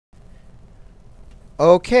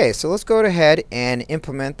Okay, so let's go ahead and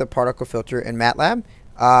implement the particle filter in MAtlab.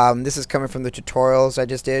 This is coming from the tutorials I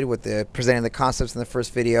just did with presenting the concepts in the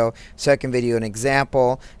first video, second video an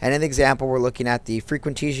example, and in the example we're looking at the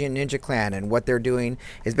Frequentisian ninja clan, and what they're doing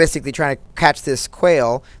is basically trying to catch this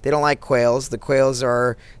quail. They don't like quails. The quails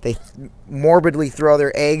they morbidly throw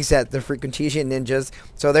their eggs at the Frequentisian ninjas,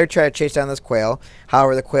 so they're trying to chase down this quail.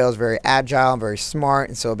 However, the quail is very agile and very smart,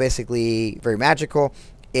 and so basically very magical.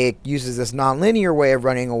 It uses this nonlinear way of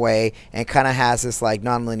running away and kind of has this like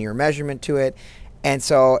nonlinear measurement to it. And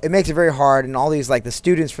so it makes it very hard, and all these, like the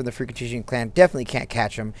students from the Frequentisian clan, definitely can't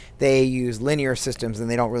catch them. They use linear systems and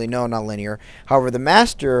they don't really know nonlinear. However, the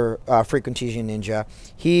master Frequentisian ninja,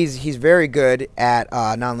 he's very good at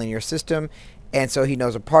nonlinear system, and so he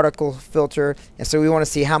knows a particle filter. And so we want to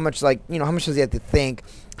see how much, like, how much does he have to think,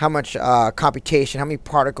 how much computation, how many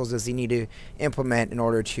particles does he need to implement in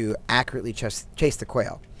order to accurately chase the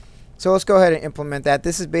quail. So let's go ahead and implement that.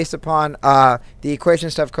 This is based upon the equation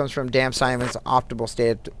stuff comes from Dan Simon's optimal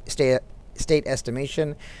state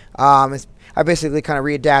estimation. I basically kind of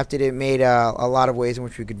readapted it, made a lot of ways in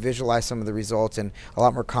which we could visualize some of the results, and a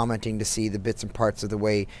lot more commenting to see the bits and parts of the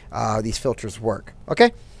way these filters work.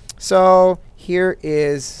 Okay, so here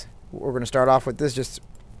is what we're going to start off with. This just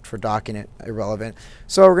for document irrelevant.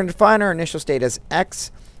 So we're going to define our initial state as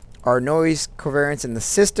X. Our noise covariance in the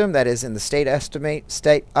system, that is in the state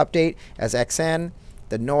update, as xn,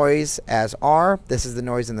 the noise as r. This is the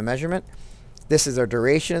noise in the measurement. This is our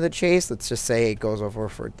duration of the chase. Let's just say it goes over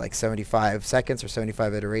for like 75 seconds or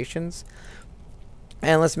 75 iterations.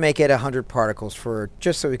 And let's make it 100 particles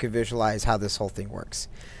just so we can visualize how this whole thing works.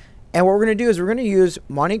 And what we're going to do is we're going to use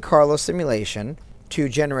Monte Carlo simulation to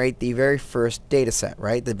generate the very first data set,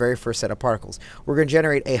 right? The very first set of particles. We're going to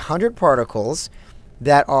generate 100 particles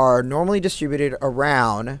that are normally distributed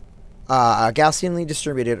around, Gaussianly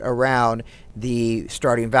distributed around the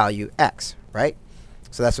starting value x, right?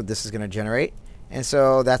 So that's what this is going to generate. And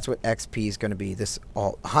so that's what xp is going to be, this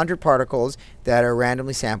 100 particles that are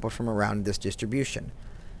randomly sampled from around this distribution.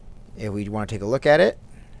 If we want to take a look at it,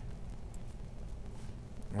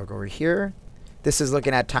 we'll go over here. This is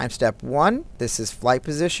looking at time step 1. This is flight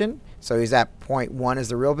position. So he's at point 1 is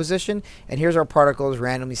the real position. And here's our particles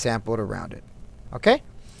randomly sampled around it. Okay,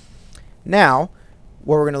 now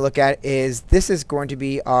what we're going to look at is this is going to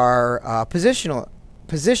be our our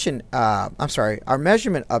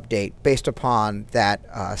measurement update based upon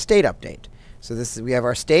that state update. So we have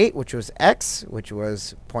our state, which was x, which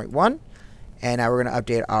was 0.1, and now we're going to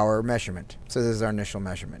update our measurement. So this is our initial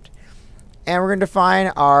measurement, and we're going to define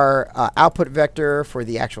our output vector for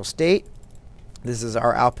the actual state. This is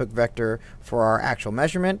our output vector for our actual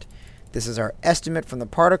measurement. This is our estimate from the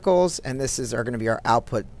particles, and this is going to be our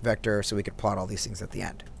output vector, so we could plot all these things at the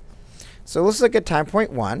end. So let's look at time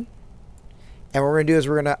point 1, and what we're going to do is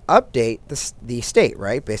we're going to update the state,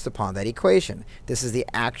 right, based upon that equation. This is the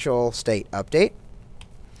actual state update.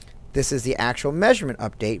 This is the actual measurement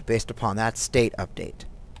update based upon that state update.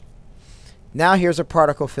 Now here's a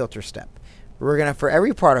particle filter step. We're going to, for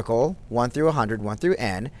every particle, 1 through 100, 1 through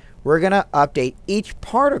n, we're going to update each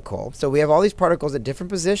particle. So we have all these particles at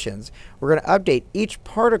different positions. We're going to update each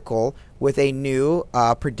particle with a new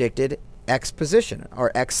predicted x position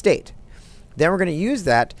or x state. Then we're going to use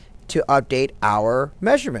that to update our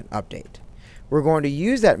measurement update. We're going to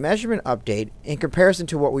use that measurement update in comparison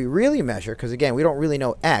to what we really measure, because again, we don't really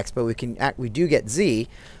know x, but we do get z,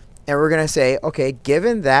 and we're going to say, okay,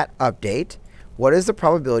 given that update, what is the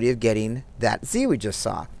probability of getting that z we just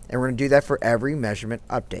saw? And we're going to do that for every measurement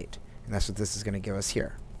update. And that's what this is going to give us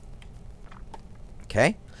here.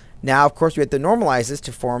 Okay. Now, of course, we have to normalize this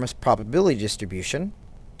to form a probability distribution.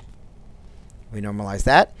 We normalize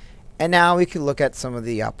that. And now we can look at some of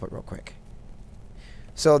the output real quick.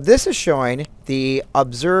 So this is showing the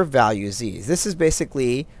observed value z's. This is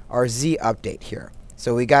basically our z update here.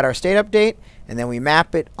 So we got our state update, and then we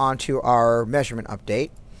map it onto our measurement update.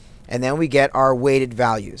 And then we get our weighted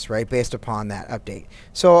values, right, based upon that update.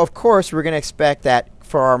 So of course we're going to expect that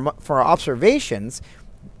for our observations,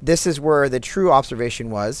 this is where the true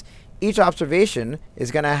observation was. Each observation is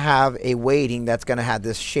going to have a weighting that's going to have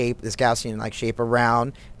this shape, this Gaussian-like shape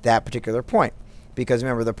around that particular point. Because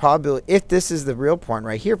remember, the probability, if this is the real point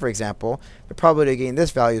right here, for example, the probability of getting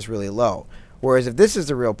this value is really low. Whereas if this is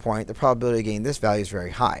the real point, the probability of getting this value is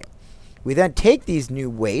very high. We then take these new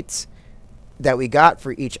weights that we got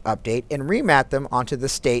for each update and remap them onto the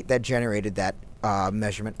state that generated that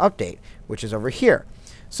measurement update, which is over here.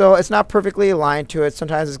 So it's not perfectly aligned to it.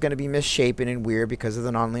 Sometimes it's going to be misshapen and weird because of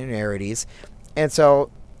the nonlinearities. And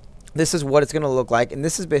so this is what it's going to look like, and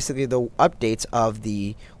this is basically the updates of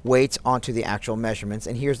the weights onto the actual measurements,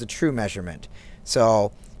 and here's the true measurement.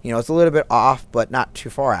 So, you know, it's a little bit off, but not too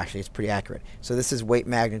far actually. It's pretty accurate. So this is weight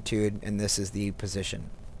magnitude, and this is the position.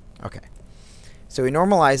 Okay. So we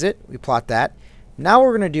normalize it, we plot that. Now what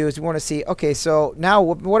we're going to do is we want to see, okay, so now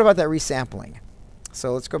what about that resampling?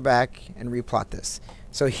 So let's go back and replot this.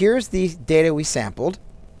 So here's the data we sampled,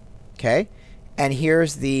 okay? And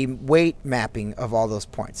here's the weight mapping of all those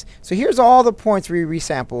points. So here's all the points we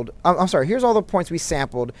resampled. I'm sorry, here's all the points we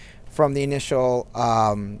sampled from the initial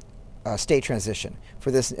state transition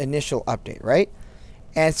for this initial update, right?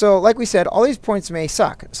 And so, like we said, all these points may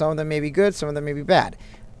suck. Some of them may be good, some of them may be bad.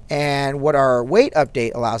 And what our weight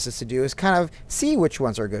update allows us to do is kind of see which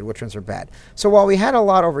ones are good, which ones are bad. So while we had a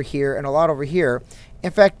lot over here and a lot over here,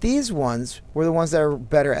 in fact, these ones were the ones that are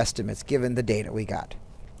better estimates given the data we got.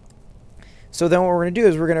 So then what we're going to do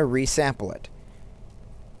is we're going to resample it.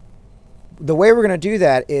 The way we're going to do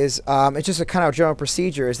that is, it's just a kind of general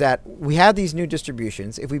procedure, is that we have these new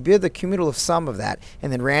distributions. If we build the cumulative sum of that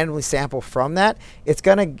and then randomly sample from that, it's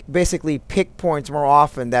going to basically pick points more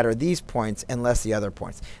often that are these points and less the other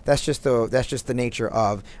points. That's just the nature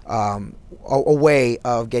of a way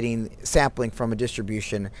of getting sampling from a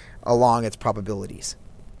distribution along its probabilities.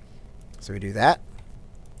 So we do that.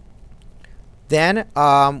 Then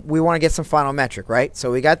we want to get some final metric, right? So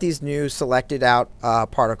we got these new selected out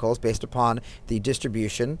particles based upon the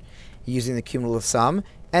distribution using the cumulative sum.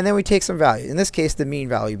 And then we take some value. In this case, the mean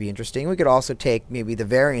value would be interesting. We could also take maybe the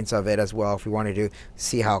variance of it as well if we wanted to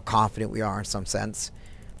see how confident we are in some sense.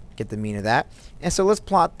 Get the mean of that. And so let's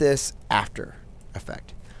plot this after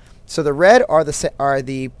effect. So the red are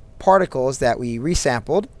the particles that we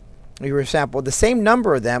resampled. We resampled the same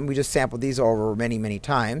number of them. We just sampled these over many, many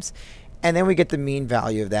times. And then we get the mean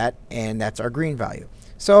value of that, and that's our green value.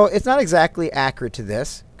 So it's not exactly accurate to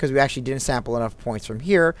this, because we actually didn't sample enough points from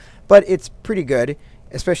here, but it's pretty good,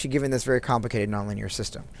 especially given this very complicated nonlinear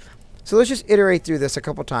system. So let's just iterate through this a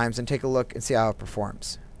couple times and take a look and see how it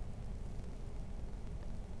performs.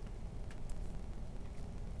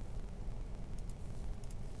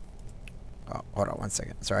 Oh, hold on one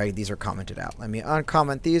second. Sorry, these are commented out. Let me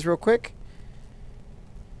uncomment these real quick.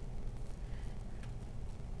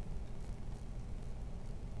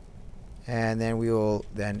 And then we will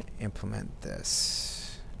then implement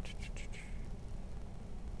this.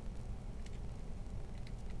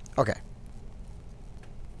 Okay.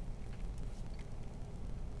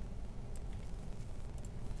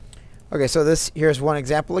 Okay, so here's one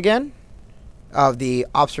example again of the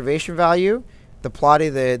observation value, the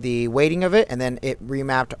plotting the weighting of it, and then it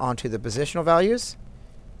remapped onto the positional values.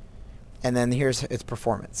 And then here's its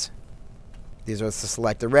performance. These are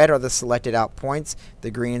the red are the selected out points.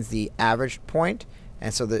 The green's the average point.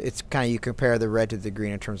 And so it's kind of, you compare the red to the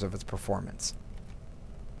green in terms of its performance.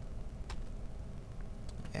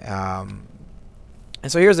 And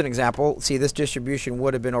so here's an example. See, this distribution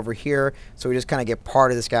would have been over here. So we just kind of get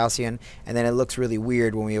part of this Gaussian. And then it looks really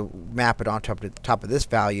weird when we map it on top of this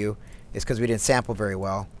value. It's because we didn't sample very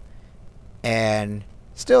well. And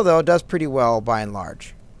still, though, it does pretty well by and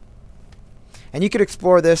large. And you could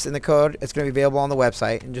explore this in the code. It's going to be available on the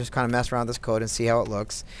website, and just kind of mess around with this code and see how it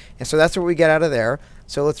looks. And so that's what we get out of there.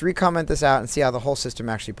 So let's recomment this out and see how the whole system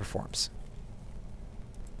actually performs.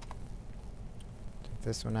 Take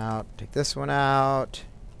this one out. Take this one out.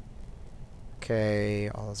 Okay,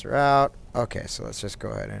 all those are out. Okay, so let's just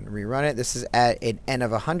go ahead and rerun it. This is at an n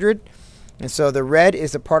of 100. And so the red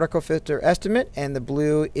is the particle filter estimate, and the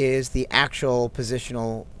blue is the actual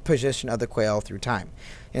position of the quail through time.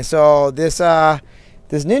 And so this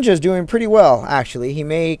ninja is doing pretty well, actually. He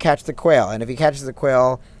may catch the quail, and if he catches the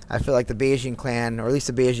quail, I feel like the Bayesian clan, or at least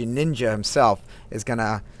the Bayesian ninja himself, is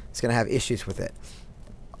gonna have issues with it.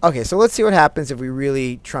 Okay, so let's see what happens if we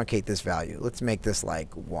really truncate this value. Let's make this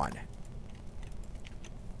like 1.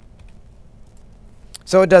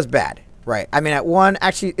 So it does bad. Right. I mean, at 1,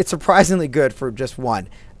 actually, it's surprisingly good for just 1.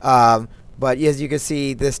 But as you can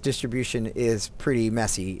see, this distribution is pretty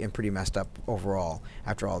messy and pretty messed up overall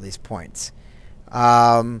after all these points.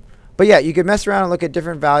 But yeah, you could mess around and look at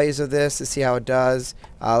different values of this to see how it does.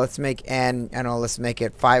 Let's make n, I don't know, let's make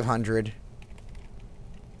it 500.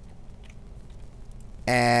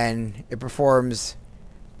 And it performs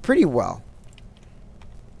pretty well.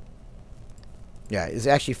 Yeah, it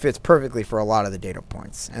actually fits perfectly for a lot of the data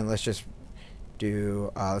points. And let's just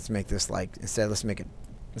do, let's make this like, instead let's make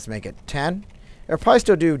it 10. It'll probably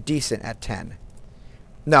still do decent at 10.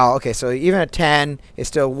 No, okay, so even at 10, it's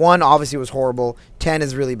still, 1 obviously was horrible. 10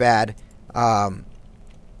 is really bad.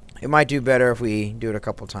 It might do better if we do it a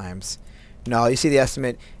couple times. No, you see the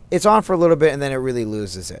estimate. It's on for a little bit and then it really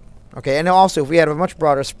loses it. Okay, and also if we had a much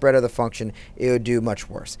broader spread of the function, it would do much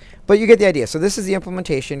worse. But you get the idea. So this is the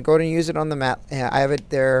implementation. Go ahead and use it on the I have it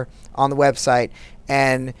there on the website,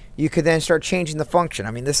 and you could then start changing the function.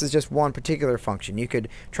 I mean, this is just one particular function. You could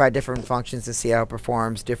try different functions to see how it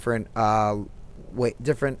performs, different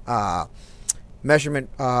measurement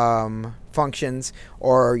functions,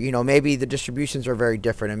 or maybe the distributions are very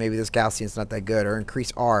different, and maybe this Gaussian is not that good, or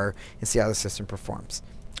increase R and see how the system performs.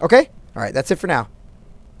 Okay, all right, that's it for now.